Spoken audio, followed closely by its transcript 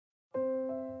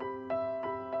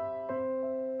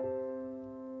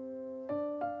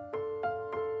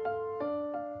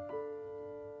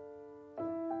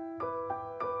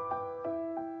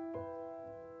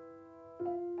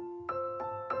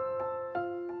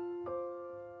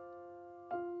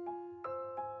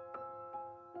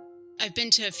I've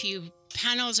been to a few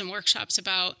panels and workshops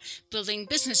about building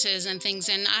businesses and things,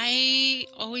 and I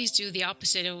always do the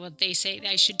opposite of what they say that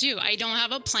I should do. I don't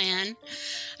have a plan.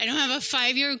 I don't have a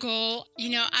 5-year goal.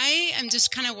 I am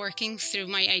just kind of working through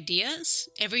my ideas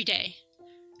every day.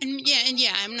 And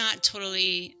yeah, I'm not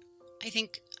totally, I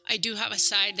think I do have a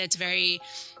side that's very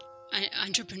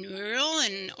entrepreneurial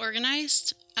and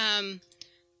organized.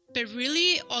 But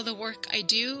really all the work I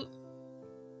do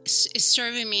is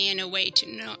serving me in a way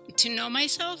to know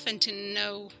myself and to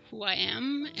know who I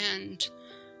am and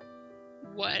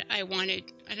what I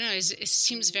wanted. I don't know, it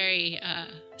seems very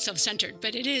self-centered,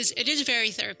 but it is very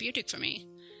therapeutic for me.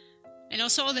 And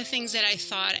also all the things that I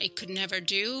thought I could never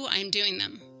do, I'm doing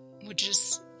them, which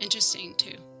is interesting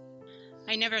too.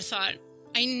 I never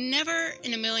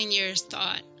in a million years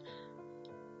thought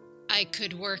I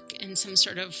could work in some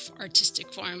sort of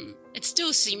artistic form. It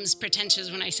still seems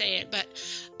pretentious when I say it, but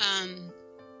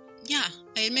yeah,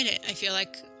 I admit it. I feel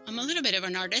like I'm a little bit of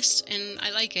an artist, and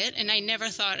I like it, and I never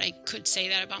thought I could say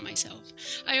that about myself.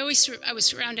 I was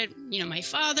surrounded, my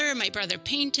father, my brother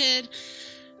painted.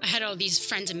 I had all these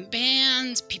friends in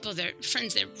bands,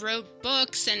 friends that wrote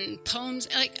books and poems,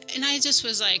 and I just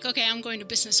was like, okay, I'm going to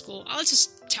business school. I'll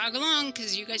just tag along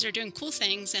because you guys are doing cool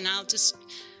things, and I'll just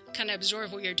kind of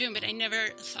absorb what you're doing. But I never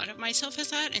thought of myself as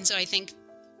that, and so I think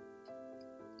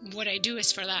what I do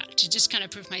is for that, to just kind of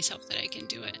prove myself that I can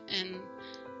do it and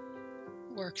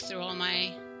work through all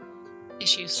my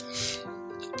issues.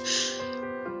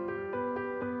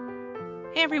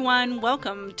 Hey everyone,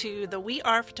 welcome to the We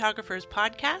Are Photographers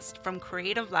podcast from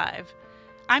Creative Live.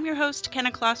 I'm your host,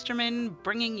 Kenna Klosterman,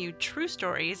 bringing you true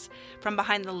stories from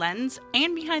behind the lens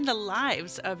and behind the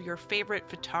lives of your favorite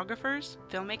photographers,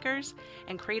 filmmakers,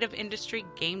 and creative industry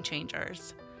game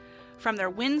changers. From their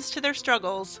wins to their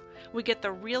struggles, we get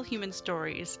the real human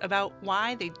stories about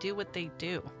why they do what they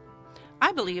do.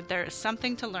 I believe there is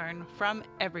something to learn from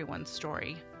everyone's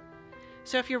story.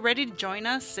 So if you're ready to join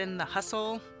us in the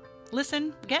hustle,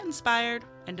 listen, get inspired,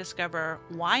 and discover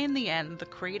why in the end the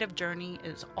creative journey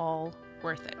is all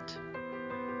worth it.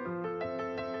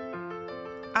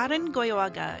 Aran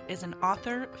Goyoaga is an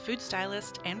author, food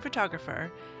stylist, and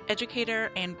photographer,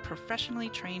 educator, and professionally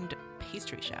trained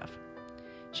pastry chef.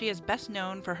 She is best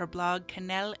known for her blog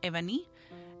Canel et Vanille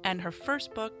and her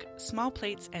first book, Small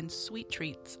Plates and Sweet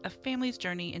Treats, A Family's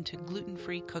Journey into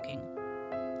Gluten-Free Cooking.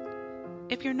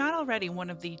 If you're not already one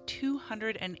of the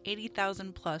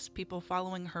 280,000 plus people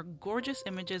following her gorgeous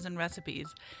images and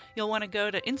recipes, you'll want to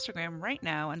go to Instagram right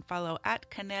now and follow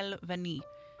 @CanelVanille.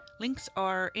 Links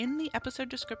are in the episode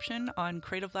description on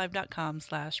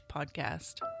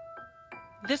creativelive.com/podcast.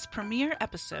 This premiere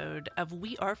episode of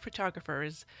We Are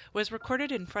Photographers was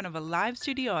recorded in front of a live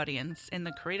studio audience in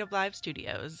the Creative Live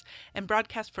studios and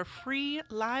broadcast for free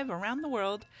live around the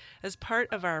world as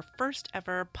part of our first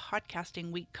ever Podcasting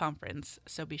Week conference,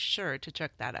 so be sure to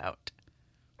check that out.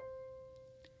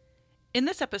 In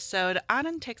this episode,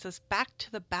 Aran takes us back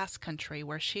to the Basque Country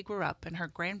where she grew up in her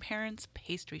grandparents'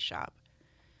 pastry shop.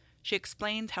 She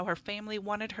explains how her family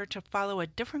wanted her to follow a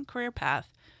different career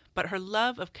path, but her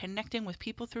love of connecting with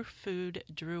people through food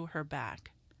drew her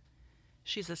back.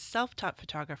 She's a self-taught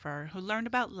photographer who learned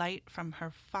about light from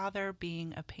her father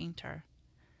being a painter.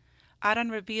 Aran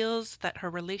reveals that her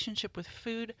relationship with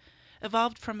food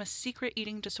evolved from a secret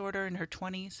eating disorder in her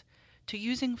 20s to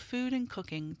using food and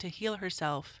cooking to heal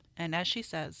herself and, as she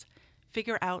says,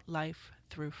 figure out life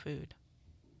through food.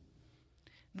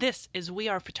 This is We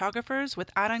Are Photographers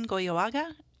with Aran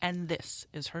Goyoaga, and this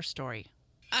is her story.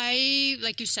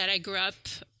 Like you said, I grew up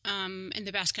in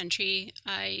the Basque Country.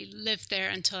 I lived there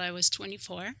until I was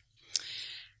 24.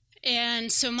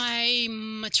 And so my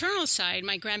maternal side,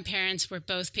 my grandparents were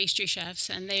both pastry chefs,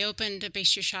 and they opened a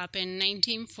pastry shop in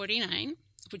 1949,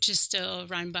 which is still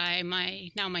run by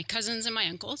my cousins and my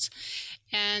uncles.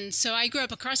 And so I grew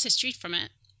up across the street from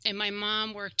it, and my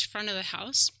mom worked front of the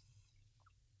house.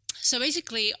 So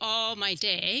basically all my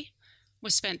day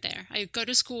was spent there. I would go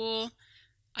to school,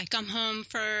 I come home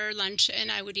for lunch, and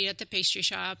I would eat at the pastry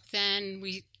shop. Then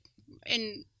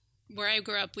where I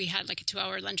grew up, we had like a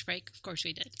 2-hour lunch break. Of course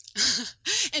we did.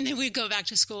 And then we'd go back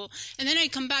to school. And then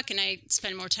I'd come back and I'd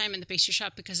spend more time in the pastry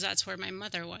shop because that's where my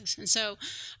mother was. And so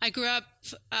I grew up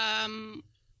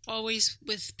always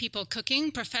with people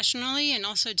cooking professionally and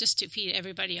also just to feed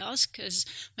everybody else because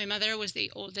my mother was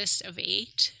the oldest of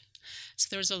 8. So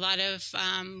there was a lot of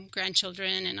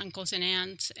grandchildren and uncles and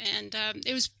aunts, and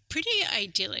it was pretty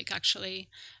idyllic, actually.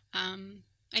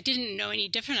 I didn't know any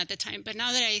different at the time, but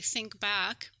now that I think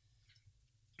back,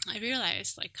 I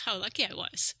realized like how lucky I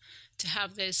was to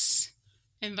have this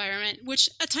environment, which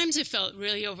at times it felt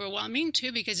really overwhelming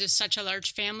too, because it's such a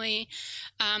large family,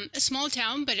 a small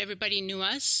town, but everybody knew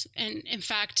us. And in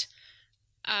fact,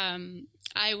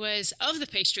 I was of the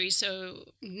pastry, so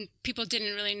people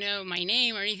didn't really know my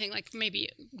name or anything, like maybe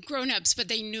grown-ups, but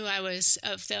they knew I was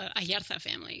of the Ayarza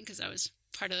family because I was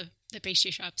part of the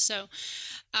pastry shop. So,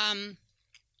 and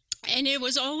it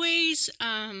was always,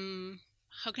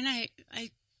 how can I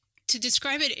to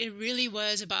describe it, it really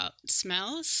was about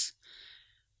smells.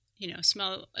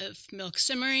 Smell of milk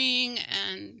simmering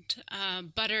and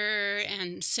butter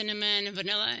and cinnamon and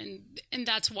vanilla. And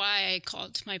that's why I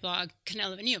called my blog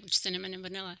Canela Vanilla, which is cinnamon and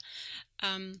vanilla.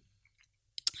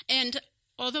 And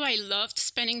although I loved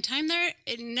spending time there,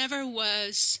 it never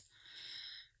was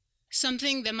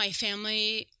something that my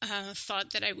family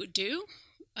thought that I would do.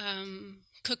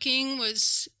 Cooking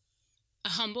was a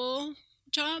humble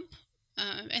job.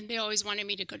 And they always wanted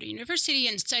me to go to university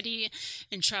and study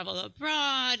and travel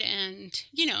abroad. And,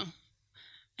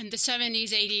 in the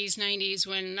 70s, 80s, 90s,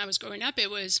 when I was growing up,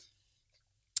 it was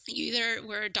you either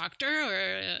were a doctor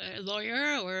or a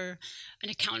lawyer or an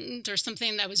accountant or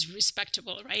something that was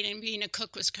respectable, right? And being a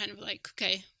cook was kind of like,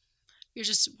 okay, you're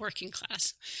just working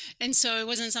class. And so it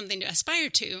wasn't something to aspire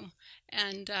to.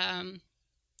 And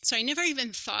so I never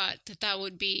even thought that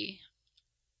would be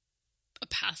a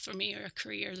path for me or a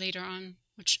career later on,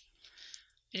 which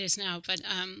it is now. But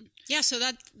so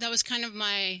that was kind of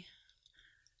how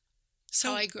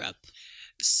I grew up.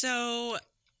 So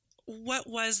what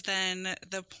was then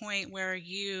the point where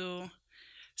you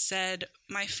said,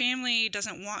 my family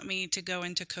doesn't want me to go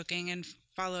into cooking and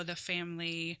follow the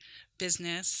family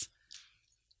business,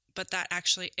 but that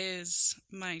actually is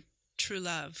my true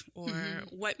love? Or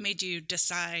what made you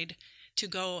decide to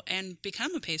go and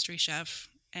become a pastry chef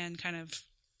and kind of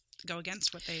go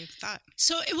against what they thought?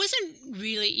 So it wasn't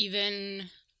really even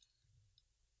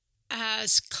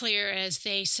as clear as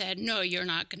they said, no, you're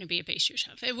not going to be a pastry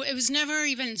chef. It was never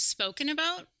even spoken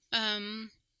about. I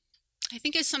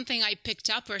think it's something I picked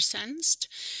up or sensed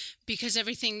because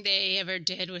everything they ever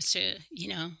did was to,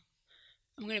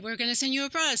 we're going to send you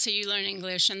abroad so you learn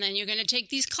English, and then you're going to take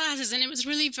these classes. And it was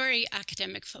really very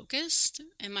academic focused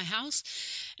in my house.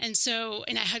 And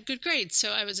I had good grades,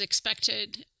 so I was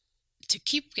expected to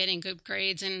keep getting good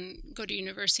grades and go to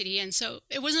university. And so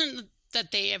it wasn't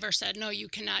that they ever said, no, you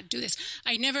cannot do this.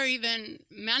 I never even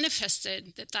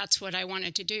manifested that that's what I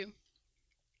wanted to do.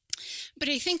 But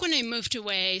I think when I moved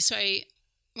away,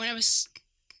 when I was,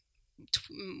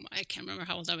 I can't remember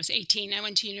how old I was, 18, I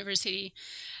went to university,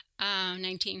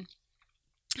 19.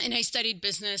 And I studied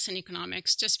business and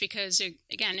economics just because, it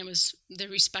was the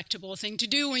respectable thing to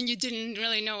do when you didn't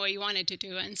really know what you wanted to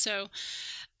do. And so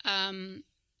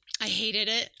I hated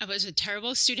it. I was a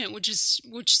terrible student, which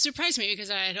surprised me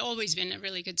because I had always been a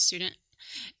really good student.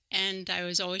 And I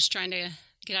was always trying to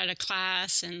get out of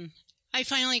class. And I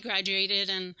finally graduated.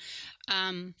 And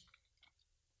then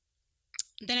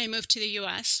I moved to the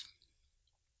U.S.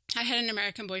 I had an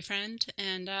American boyfriend,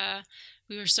 and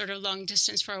we were sort of long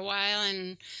distance for a while.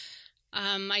 And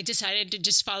I decided to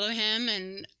just follow him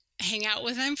and hang out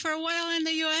with him for a while in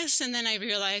the U.S. And then I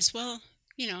realized, well,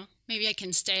 maybe I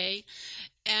can stay.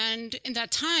 And in that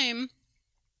time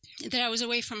that I was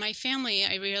away from my family,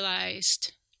 I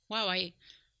realized, wow, I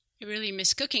really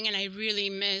miss cooking, and I really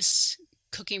miss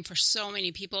cooking for so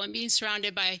many people and being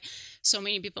surrounded by so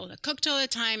many people that cooked all the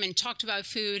time and talked about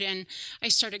food. And I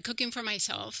started cooking for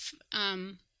myself.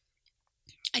 I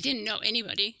didn't know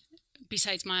anybody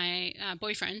besides my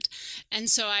boyfriend.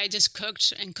 And so I just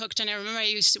cooked and cooked. And I remember I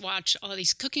used to watch all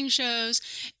these cooking shows,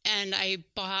 and I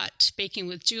bought Baking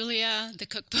with Julia, the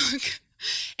cookbook.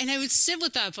 And I would sit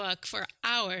with that book for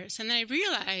hours. And then I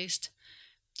realized,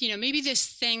 maybe this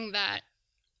thing that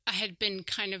I had been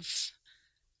kind of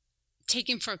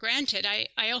taking for granted, I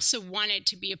also wanted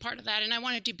to be a part of that. And I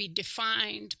wanted to be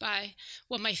defined by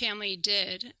what my family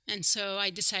did. And so I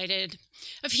decided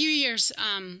a few years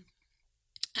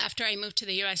after I moved to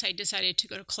the U.S., I decided to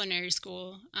go to culinary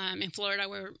school in Florida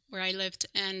where I lived.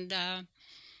 And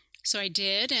so I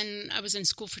did, and I was in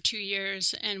school for 2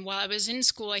 years. And while I was in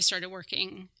school, I started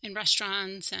working in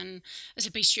restaurants and as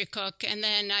a pastry cook. And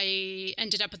then I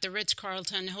ended up at the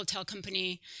Ritz-Carlton hotel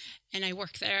company, and I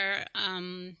worked there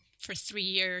for 3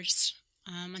 years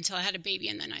until I had a baby,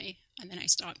 and then I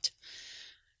stopped.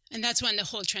 And that's when the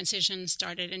whole transition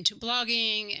started into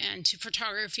blogging and to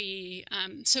photography.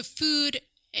 So food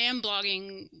and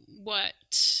blogging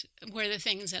were the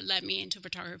things that led me into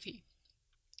photography.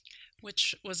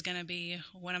 Which was going to be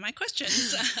one of my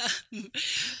questions,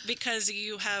 because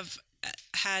you have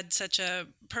had such a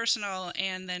personal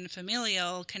and then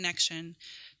familial connection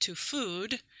to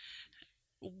food.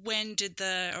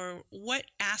 what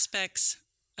aspects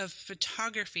of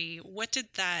photography, what did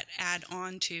that add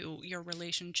on to your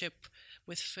relationship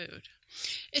with food?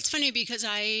 It's funny because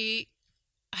I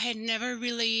had never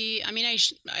really,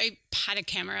 I had a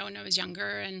camera when I was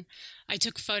younger and I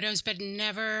took photos, but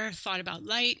never thought about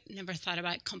light, never thought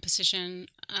about composition.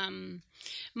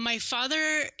 My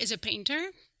father is a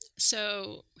painter,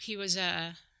 so he was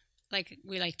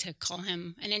we like to call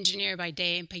him an engineer by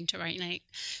day and painter by night.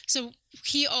 So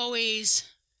he always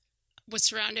was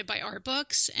surrounded by art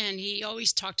books and he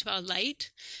always talked about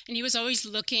light and he was always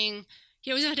looking,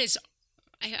 he always had his,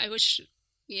 I wish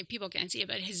people can't see it,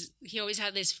 but he always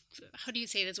had this, how do you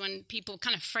say this, when people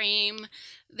kind of frame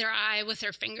their eye with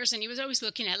their fingers, and he was always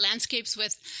looking at landscapes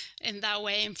in that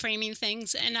way and framing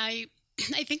things. And I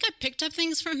think I picked up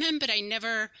things from him, but I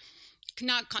never,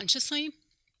 not consciously.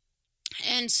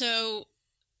 And so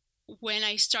when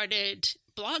I started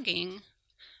blogging,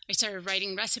 I started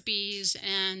writing recipes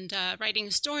and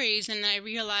writing stories, and I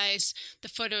realized the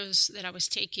photos that I was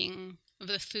taking of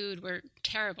the food were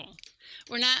terrible.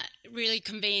 We're not really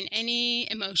conveying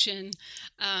any emotion.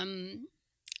 And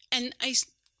I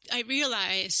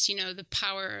realized, the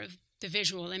power of the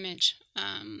visual image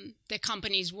that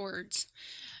accompanies words.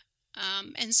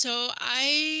 And so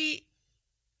I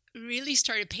really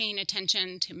started paying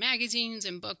attention to magazines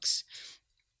and books.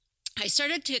 I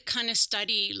started to kind of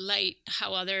study light,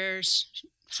 how others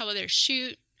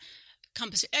shoot,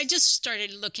 I just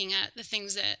started looking at the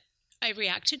things that I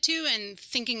reacted to and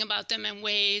thinking about them in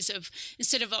ways of,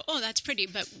 instead of, oh, that's pretty,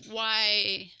 but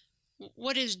why,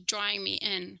 what is drawing me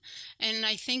in? And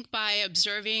I think by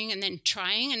observing and then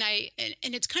trying, and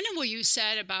it's kind of what you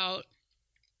said about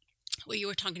what you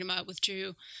were talking about with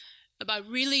Drew, about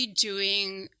really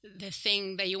doing the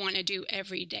thing that you want to do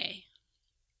every day.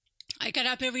 I got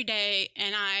up every day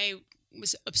and I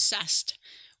was obsessed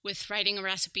with writing a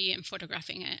recipe and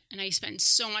photographing it. And I spent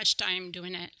so much time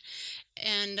doing it.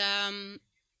 And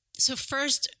so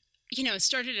first, it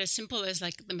started as simple as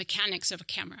like the mechanics of a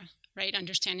camera, right?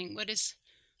 Understanding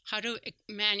how to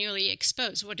manually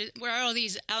expose, where are all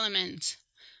these elements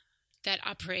that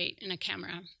operate in a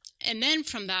camera. And then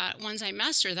from that, once I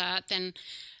master that, then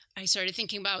I started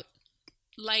thinking about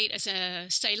light as a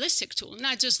stylistic tool,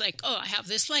 not just like, oh, I have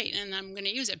this light and I'm going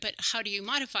to use it, but how do you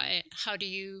modify it?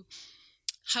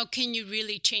 How can you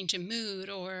really change a mood,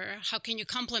 or how can you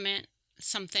complement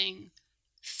something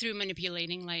through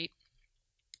manipulating light?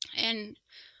 And,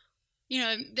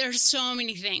 there's so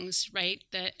many things, right,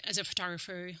 that as a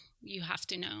photographer you have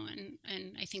to know.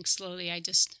 And I think slowly I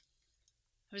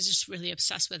was just really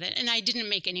obsessed with it. And I didn't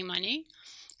make any money.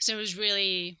 So it was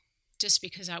really just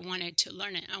because I wanted to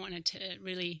learn it. I wanted to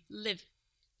really live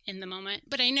in the moment.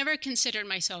 But I never considered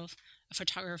myself a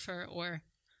photographer or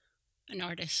an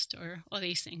artist or all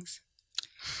these things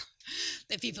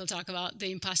that people talk about,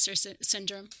 the imposter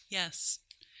syndrome. Yes.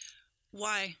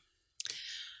 Why?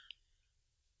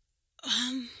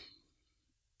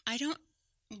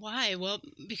 Why? Well,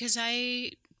 because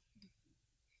I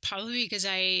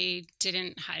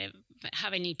didn't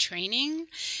have any training,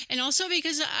 and also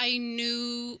because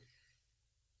I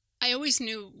always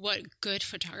knew what good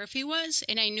photography was,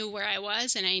 and I knew where I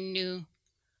was, and I knew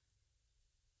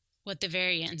what the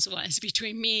variance was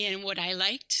between me and what I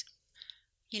liked.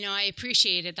 I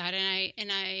appreciated that,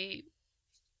 and I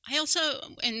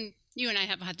also, and you and I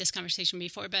have had this conversation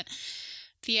before, but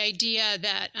the idea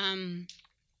that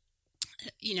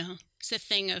it's the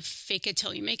thing of fake it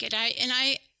till you make it.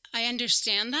 I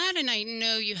understand that, and I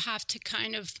know you have to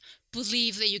kind of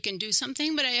believe that you can do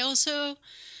something, but I also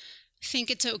think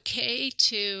it's okay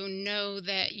to know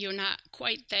that you're not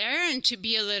quite there and to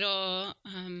be a little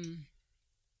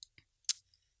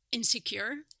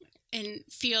insecure and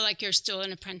feel like you're still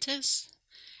an apprentice,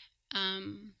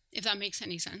 if that makes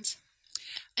any sense.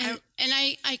 And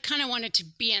I kind of wanted to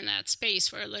be in that space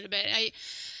for a little bit.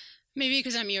 Maybe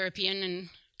because I'm European, and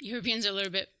Europeans are a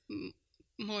little bit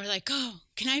more like, oh,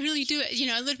 can I really do it?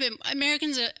 A little bit.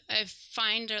 Americans, I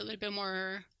find, are a little bit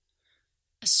more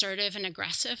assertive and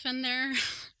aggressive in their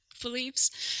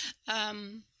beliefs.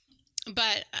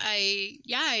 But I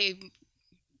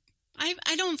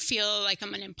don't feel like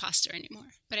I'm an imposter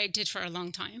anymore, but I did for a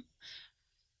long time.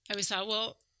 I always thought,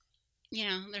 well,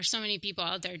 there's so many people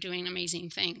out there doing amazing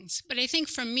things. But I think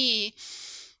for me,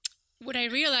 what I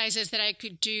realized is that I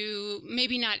could do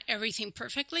maybe not everything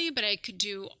perfectly, but I could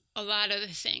do a lot of the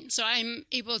things. So I'm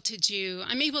able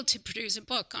to produce a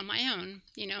book on my own,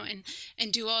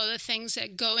 and do all the things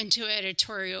that go into an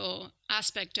editorial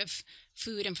aspect of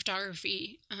food and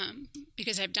photography,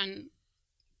 because I've done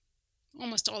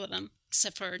almost all of them,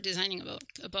 except for designing a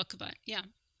book. But yeah.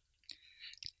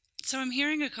 So I'm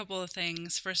hearing a couple of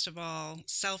things. First of all,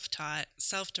 self-taught,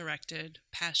 self-directed,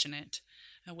 passionate,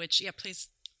 which, yeah, please,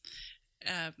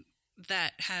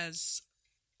 that has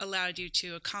allowed you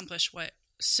to accomplish what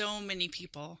so many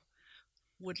people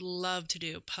would love to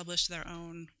do, publish their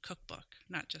own cookbook,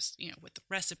 not just, with the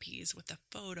recipes, with the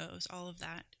photos, all of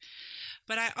that.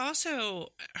 But I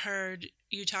also heard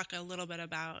you talk a little bit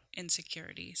about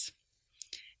insecurities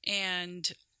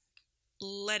and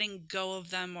letting go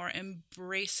of them or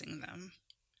embracing them.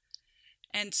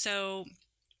 And so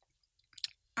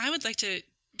I would like to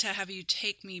have you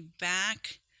take me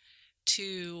back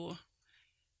to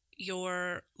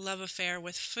your love affair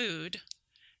with food.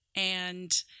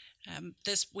 And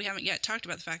this, we haven't yet talked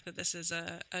about the fact that this is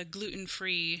a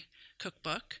gluten-free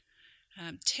cookbook.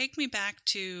 Take me back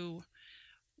to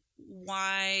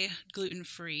why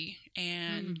gluten-free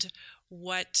and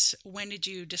when did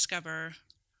you discover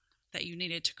that you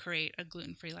needed to create a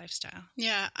gluten-free lifestyle?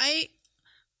 Yeah, I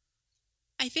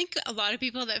think a lot of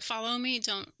people that follow me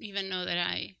don't even know that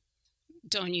I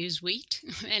don't use wheat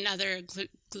and other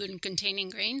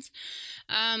gluten-containing grains.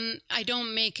 I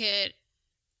don't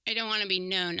want to be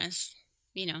known as,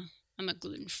 I'm a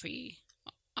gluten-free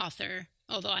author,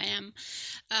 although I am.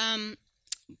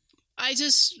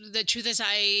 The truth is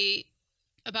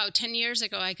about 10 years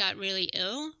ago, I got really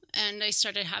ill and I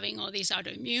started having all these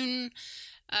autoimmune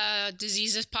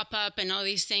diseases pop up and all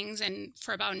these things. And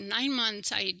for about 9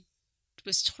 months, I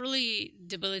was totally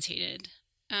debilitated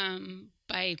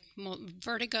by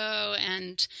vertigo,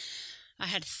 and I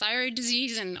had thyroid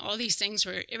disease and all these things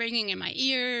were ringing in my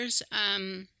ears.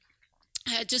 I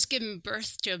had just given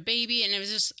birth to a baby and I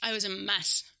was a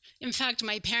mess. In fact,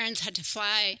 my parents had to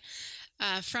fly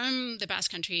from the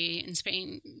Basque Country in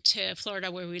Spain to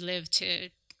Florida where we live to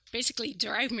basically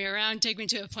drive me around, take me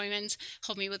to appointments,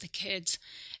 help me with the kids.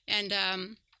 And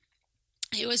I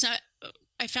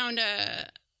found a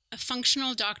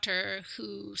functional doctor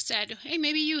who said, hey,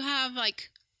 maybe you have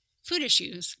food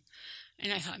issues.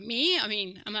 And I thought, me? I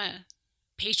mean, I'm a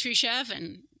pastry chef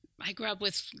and I grew up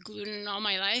with gluten all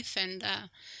my life. And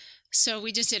so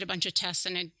we just did a bunch of tests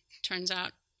and it turns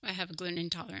out I have a gluten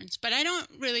intolerance. But I don't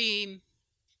really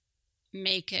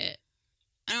I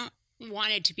don't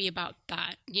want it to be about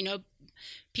that.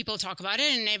 People talk about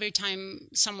it, and every time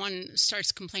someone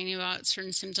starts complaining about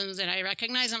certain symptoms that I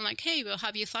recognize, I'm like, hey, well,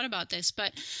 have you thought about this?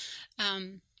 But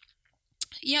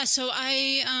so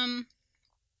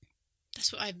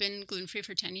that's what I've been gluten-free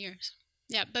for 10 years.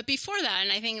 Yeah, but before that,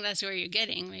 and I think that's where you're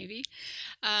getting maybe,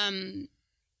 I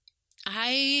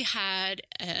had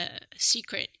a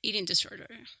secret eating disorder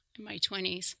in my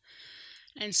 20s.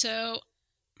 And so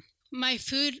my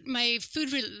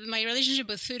relationship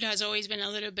with food has always been a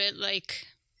little bit like,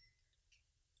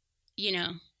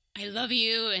 I love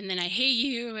you and then I hate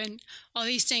you and all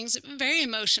these things, very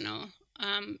emotional.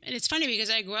 And it's funny because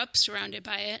I grew up surrounded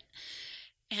by it,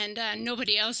 and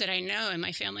nobody else that I know in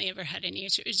my family ever had any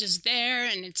issue. It was just there,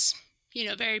 and it's,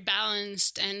 very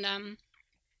balanced. And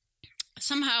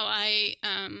somehow I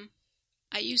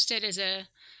used it as a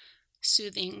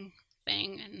soothing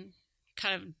thing and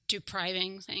kind of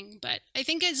depriving thing. But I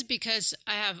think it's because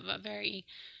I have a very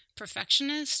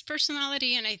perfectionist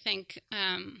personality, and I think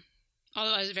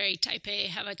although I was very type A,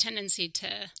 have a tendency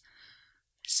to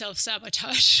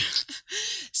self-sabotage.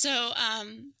 So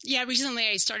recently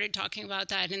I started talking about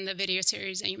that in the video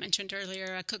series that you mentioned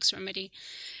earlier, A Cook's Remedy.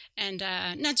 And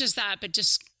not just that, but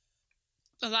just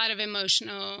a lot of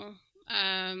emotional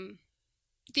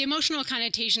the emotional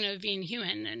connotation of being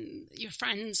human and your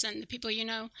friends and the people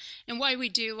and why we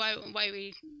do what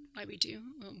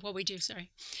we do. Sorry,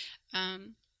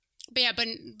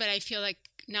 but I feel like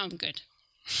now I'm good.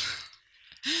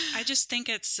 I just think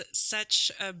it's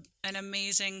such an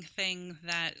amazing thing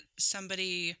that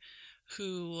somebody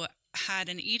who had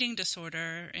an eating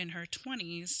disorder in her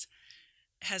 20s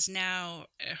has now,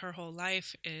 your whole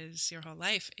life is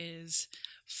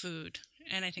food.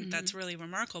 And I think that's really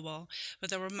remarkable. But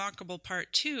the remarkable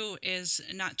part, too, is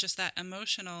not just that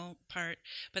emotional part,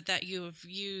 but that you have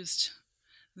used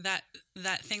that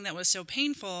thing that was so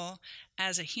painful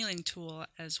as a healing tool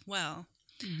as well.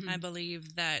 Mm-hmm. I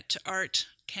believe that art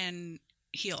can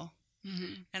heal.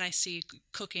 Mm-hmm. And I see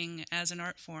cooking as an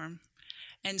art form.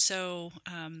 And so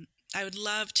I would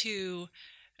love to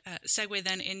segue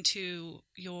then into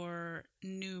your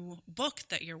new book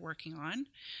that you're working on,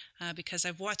 because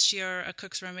I've watched your A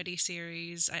Cook's Remedy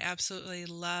series. I absolutely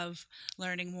love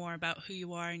learning more about who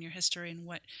you are and your history and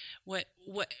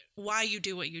why you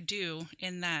do what you do.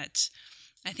 In that,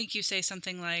 I think you say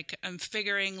something like, "I'm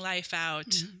figuring life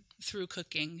out through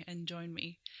cooking, and join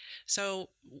me." So,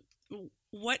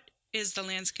 what is the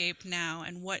landscape now,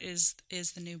 and what is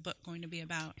the new book going to be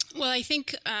about? Well, I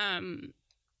think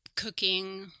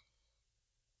cooking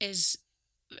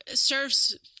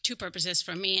serves two purposes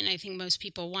for me, and I think most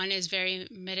people. One is very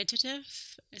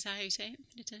meditative. Is that how you say it?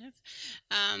 Meditative?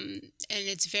 And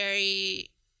it's very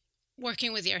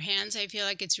working with your hands. I feel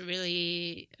like it's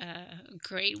really a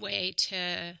great way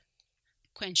to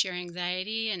quench your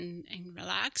anxiety and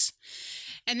relax.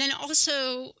 And then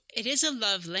also, it is a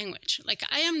love language. Like,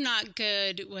 I am not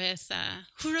good with,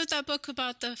 who wrote that book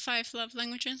about the 5 love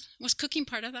languages? Was cooking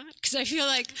part of that? Because I feel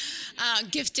like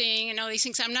gifting and all these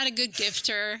things, I'm not a good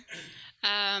gifter.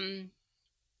 I'm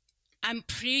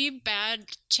pretty bad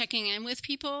checking in with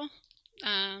people.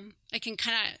 I can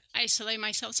kind of isolate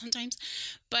myself sometimes,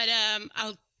 but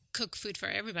I'll cook food for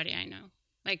everybody I know.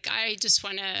 Like, I just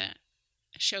want to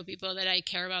show people that I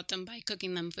care about them by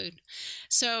cooking them food.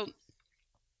 So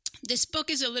this book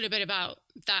is a little bit about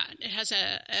that. It has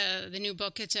the new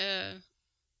book.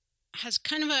 Has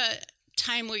kind of a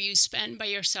time where you spend by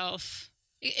yourself.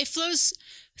 It flows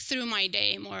through my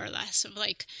day more or less, of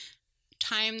like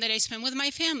time that I spend with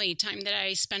my family, time that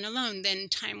I spend alone, then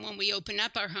time when we open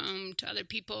up our home to other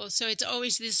people. So it's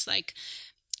always this like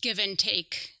give and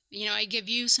take. You know, I give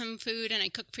you some food and I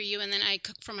cook for you, and then I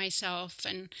cook for myself,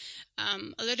 and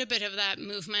a little bit of that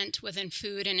movement within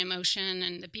food and emotion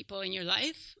and the people in your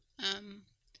life.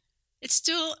 It's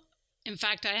still, in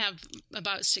fact, I have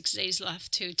about 6 days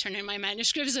left to turn in my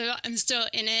manuscript, so I'm still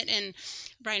in it. And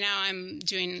right now I'm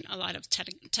doing a lot of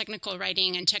technical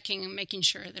writing and checking and making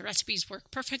sure the recipes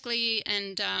work perfectly.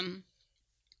 And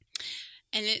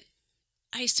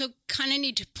I still kind of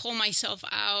need to pull myself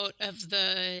out of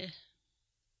the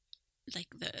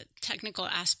technical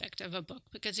aspect of a book,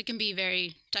 because it can be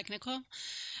very technical,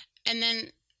 and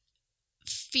then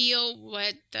feel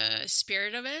what the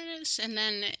spirit of it is. And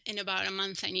then in about a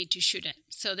month, I need to shoot it.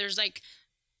 So there's like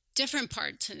different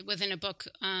parts within a book,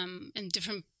 and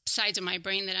different sides of my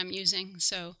brain that I'm using.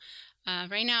 So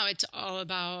right now it's all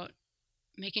about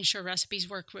making sure recipes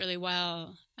work really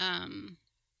well, and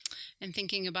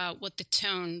thinking about what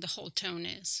the whole tone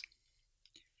is.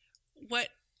 What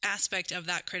aspect of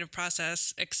that creative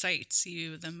process excites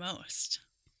you the most?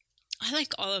 I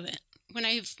like all of it. When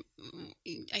I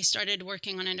started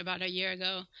working on it about a year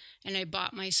ago, and I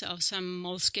bought myself some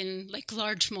moleskin, like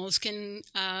large moleskin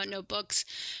notebooks,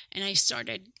 and I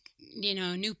started,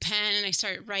 new pen, and I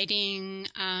started writing,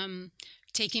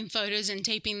 taking photos and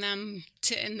taping them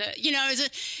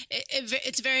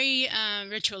it's very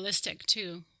ritualistic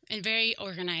too, and very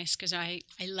organized, because I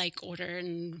like order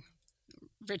and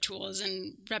rituals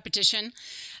and repetition.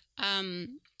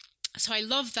 So I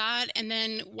love that. And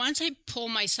then once I pull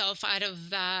myself out of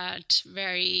that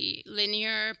very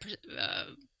linear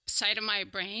side of my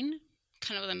brain,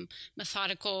 kind of the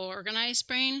methodical, organized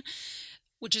brain,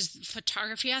 which is the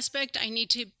photography aspect, I need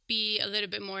to be a little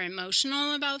bit more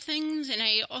emotional about things. And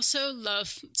I also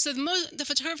love, so the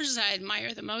photographers I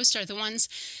admire the most are the ones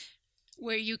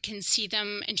where you can see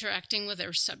them interacting with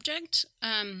their subject.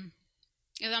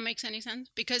 If that makes any sense.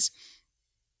 Because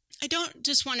I don't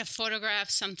just want to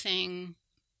photograph something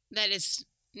that is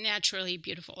naturally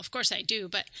beautiful. Of course I do,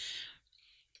 but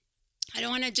I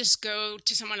don't want to just go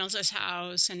to someone else's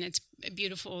house and it's a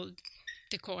beautiful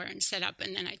decor and set up,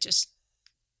 and then I just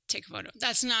take a photo.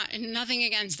 That's not, and nothing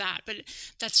against that, but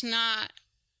that's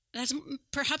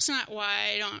perhaps not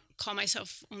why I don't call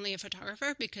myself only a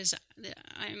photographer, because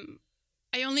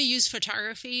I only use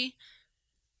photography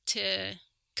to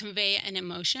convey an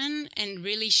emotion and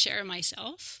really share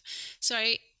myself. So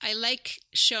I like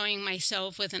showing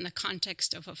myself within the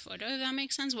context of a photo, if that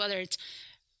makes sense, whether it's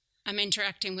I'm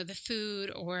interacting with the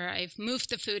food, or I've moved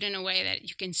the food in a way that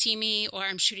you can see me, or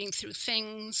I'm shooting through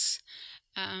things.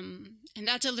 And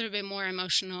that's a little bit more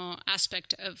emotional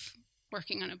aspect of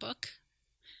working on a book.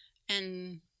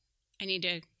 And I need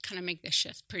to kind of make this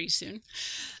shift pretty soon.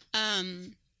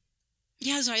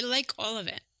 So I like all of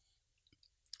it.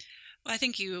 Well, I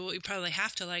think you probably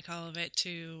have to like all of it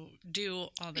to do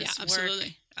all this work.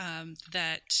 Absolutely.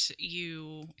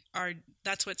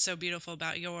 That's what's so beautiful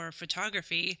about your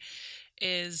photography,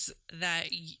 is that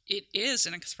it is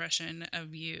an expression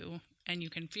of you, and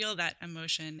you can feel that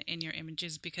emotion in your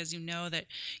images, because you know that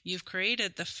you've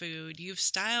created the food, you've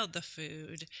styled the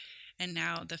food, and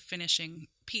now the finishing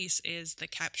piece is the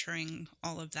capturing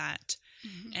all of that.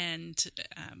 Mm-hmm.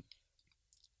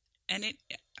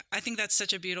 I think that's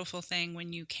such a beautiful thing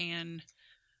when you can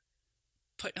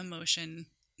put emotion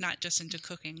not just into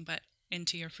cooking, but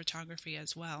into your photography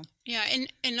as well. Yeah,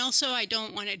 and also I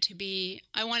don't want it to be,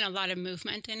 I want a lot of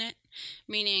movement in it,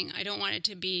 meaning I don't want it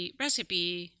to be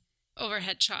recipe,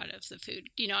 overhead shot of the food.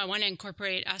 I want to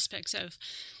incorporate aspects of.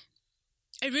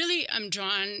 I really am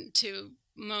drawn to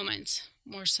moments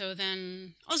more so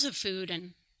than also food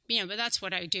and. But that's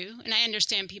what I do. And I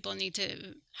understand people need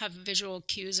to have visual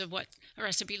cues of what a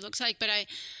recipe looks like. But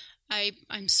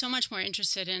I'm so much more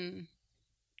interested in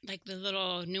like the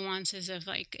little nuances of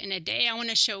like in a day. I want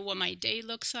to show what my day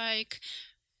looks like,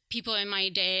 people in my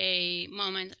day,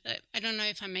 moment. I don't know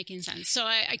if I'm making sense. So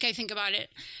I think about it.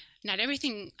 Not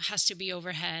everything has to be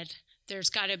overhead. There's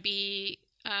got to be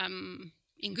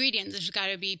ingredients. There's got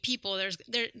to be people.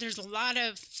 There's a lot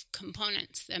of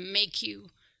components that make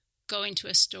you go into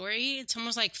a story. It's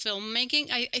almost like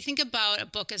filmmaking. I think about a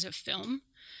book as a film,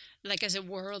 like as a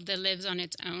world that lives on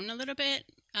its own a little bit,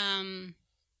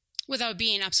 without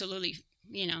being absolutely,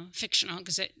 fictional,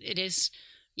 because it is,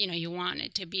 you want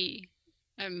it to be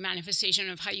a manifestation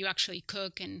of how you actually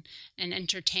cook and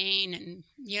entertain and,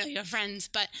 your friends.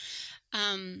 But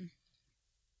I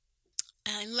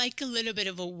like a little bit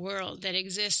of a world that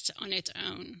exists on its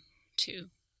own, too.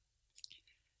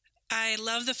 I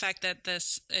love the fact that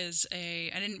this is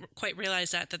I didn't quite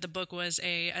realize that the book was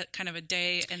a kind of a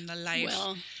day in the life.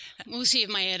 Well, we'll see if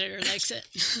my editor likes it.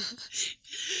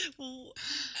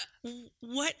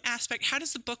 What aspect, how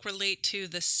does the book relate to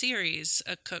the series,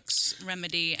 A Cook's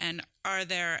Remedy? And are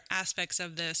there aspects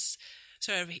of this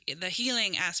sort of the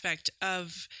healing aspect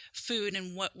of food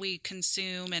and what we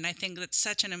consume? And I think that's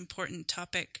such an important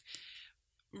topic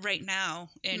right now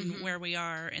in where we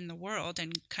are in the world,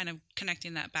 and kind of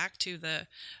connecting that back to the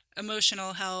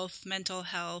emotional health, mental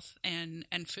health, and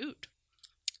food.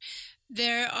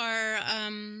 There are,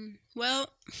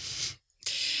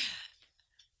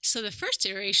 so the first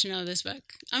iteration of this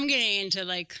book, I'm getting into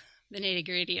like the nitty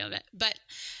gritty of it, but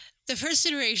the first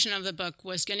iteration of the book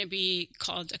was going to be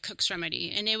called A Cook's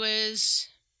Remedy, and it was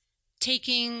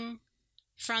taking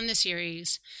from the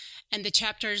series, and the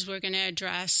chapters were going to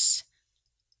address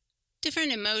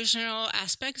different emotional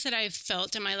aspects that I've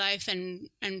felt in my life, and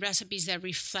recipes that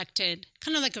reflected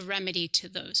kind of like a remedy to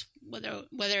those,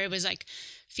 whether it was like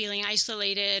feeling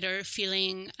isolated or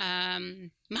feeling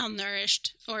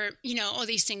malnourished, or, all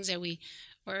these things that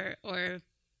or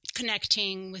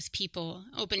connecting with people,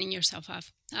 opening yourself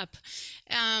up.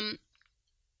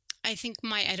 I think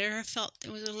my editor felt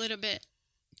it was a little bit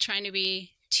trying to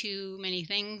be too many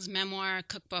things: memoir,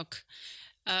 cookbook,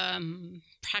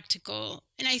 practical.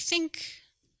 And I think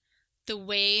the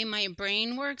way my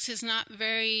brain works is not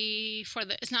very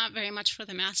much for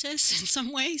the masses in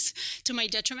some ways, to my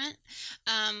detriment.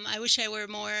 I wish I were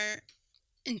more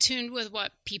in tune with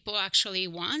what people actually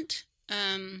want.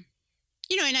 And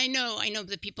I know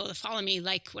the people that follow me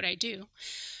like what I do,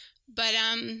 but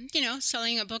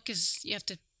selling a book it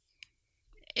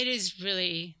is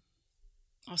really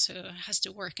also has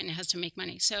to work, and it has to make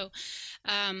money. So,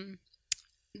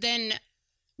 then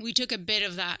we took a bit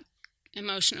of that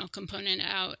emotional component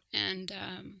out, and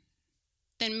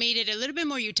then made it a little bit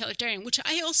more utilitarian, which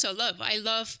I also love. I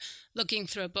love looking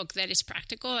through a book that is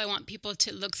practical. I want people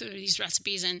to look through these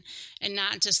recipes and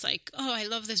not just like, oh, I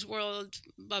love this world,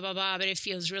 blah, blah, blah, but it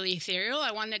feels really ethereal.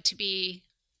 I want it to be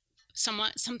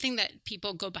something that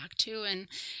people go back to,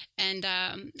 and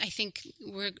I think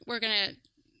we're going to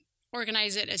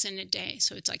organize it as in a day.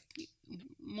 So it's like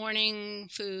morning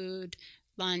food,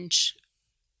 lunch,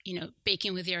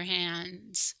 baking with your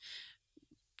hands,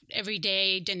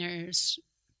 everyday dinners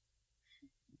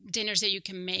that you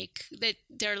can make, that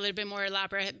they're a little bit more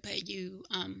elaborate, but you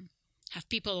have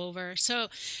people over. So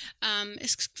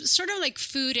it's sort of like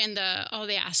food and all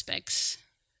the aspects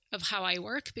of how I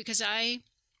work, because I'm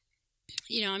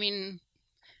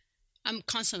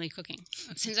constantly cooking.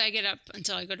 Since I get up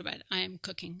until I go to bed, I am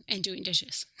cooking and doing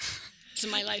dishes. It's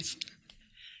my life.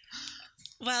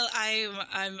 Well,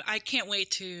 I can't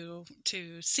wait to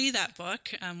see that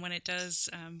book when it does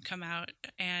come out,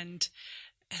 and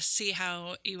see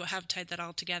how you have tied that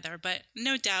all together. But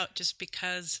no doubt, just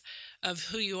because of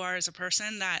who you are as a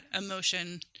person, that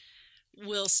emotion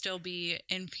will still be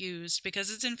infused, because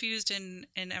it's infused in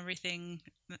everything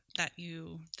that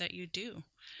you do.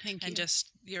 Thank you. And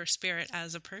just your spirit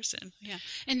as a person. Yeah,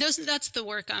 and that's the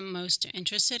work I'm most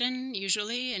interested in.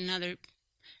 Usually, in other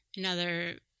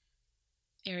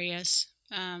areas,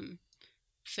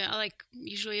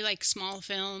 usually like small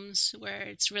films where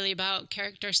it's really about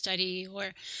character study,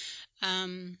 or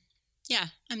I'm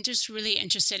just really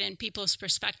interested in people's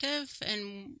perspective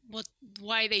and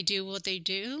why they do what they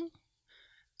do.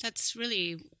 That's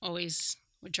really always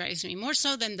what drives me, more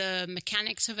so than the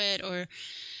mechanics of it, or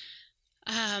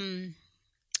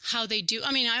how they do.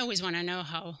 I mean, I always want to know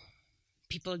how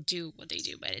people do what they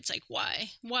do, but it's like, why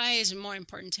is it more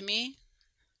important to me?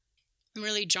 I'm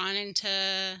really drawn into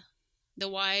the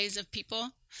whys of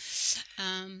people.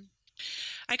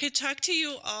 I could talk to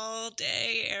you all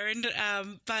day, Aran,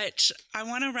 but I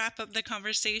want to wrap up the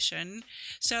conversation.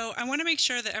 So I want to make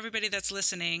sure that everybody that's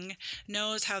listening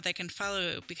knows how they can follow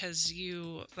you, because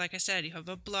you, like I said, you have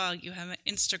a blog, you have an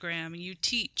Instagram, you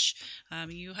teach,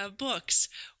 you have books.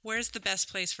 Where's the best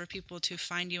place for people to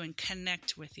find you and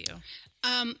connect with you?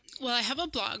 Well, I have a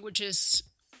blog, which is,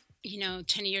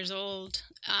 10 years old,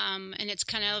 and it's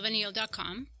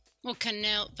canelvanille.com. Well,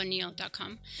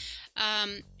 canelvanille.com.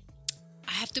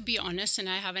 I have to be honest, and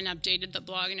I haven't updated the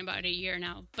blog in about a year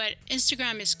now, but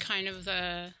Instagram is kind of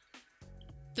the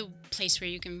place where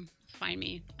you can find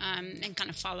me and kind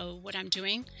of follow what I'm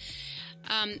doing.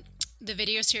 The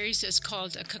video series is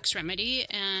called A Cook's Remedy,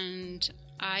 and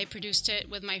I produced it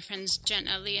with my friends Jen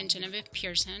Utley and Genevieve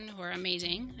Pearson, who are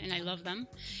amazing, and I love them.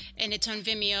 And it's on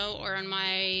Vimeo or on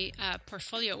my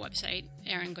portfolio website,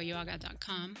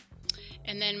 arangoyoaga.com.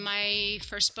 And then my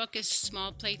first book is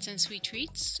Small Plates and Sweet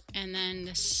Treats. And then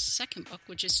the second book,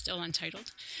 which is still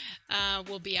untitled,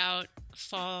 will be out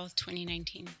fall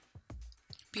 2019.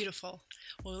 Beautiful.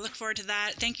 Well, we look forward to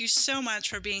that. Thank you so much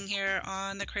for being here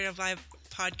on the Creative Live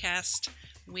podcast.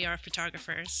 We are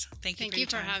photographers. Thank you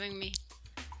for having me.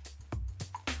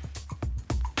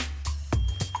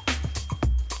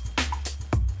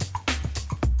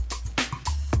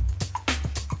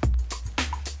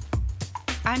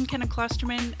 I'm Kenna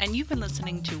Klosterman, and you've been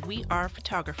listening to We Are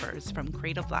Photographers from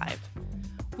Creative Live.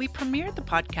 We premiered the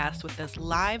podcast with this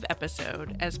live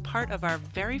episode as part of our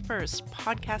very first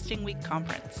Podcasting Week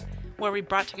conference, where we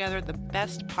brought together the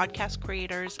best podcast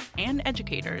creators and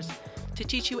educators to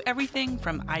teach you everything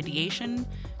from ideation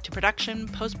to production,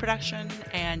 post-production,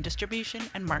 and distribution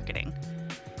and marketing.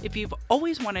 If you've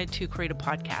always wanted to create a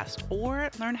podcast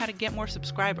or learn how to get more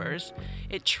subscribers,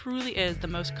 it truly is the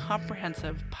most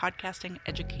comprehensive podcasting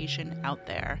education out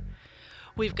there.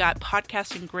 We've got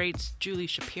podcasting greats Julie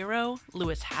Shapiro,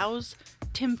 Lewis Howes,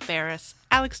 Tim Ferriss,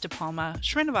 Alex DePalma,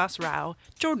 Srinivas Rao,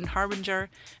 Jordan Harbinger,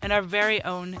 and our very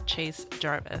own Chase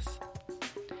Jarvis.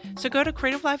 So go to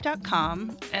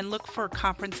creativelive.com and look for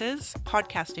conferences,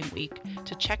 Podcasting Week,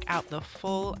 to check out the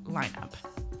full lineup.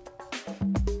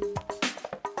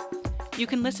 You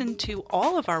can listen to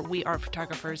all of our We Are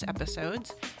Photographers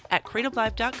episodes at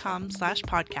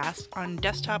creativelive.com/podcast on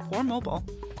desktop or mobile,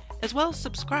 as well as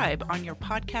subscribe on your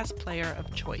podcast player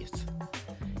of choice.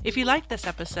 If you like this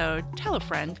episode, tell a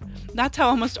friend. That's how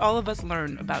almost all of us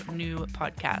learn about new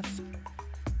podcasts.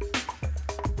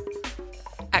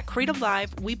 At Creative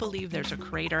Live, we believe there's a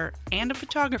creator and a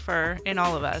photographer in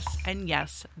all of us, and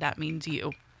yes, that means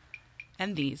you.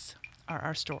 And these are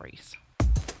our stories.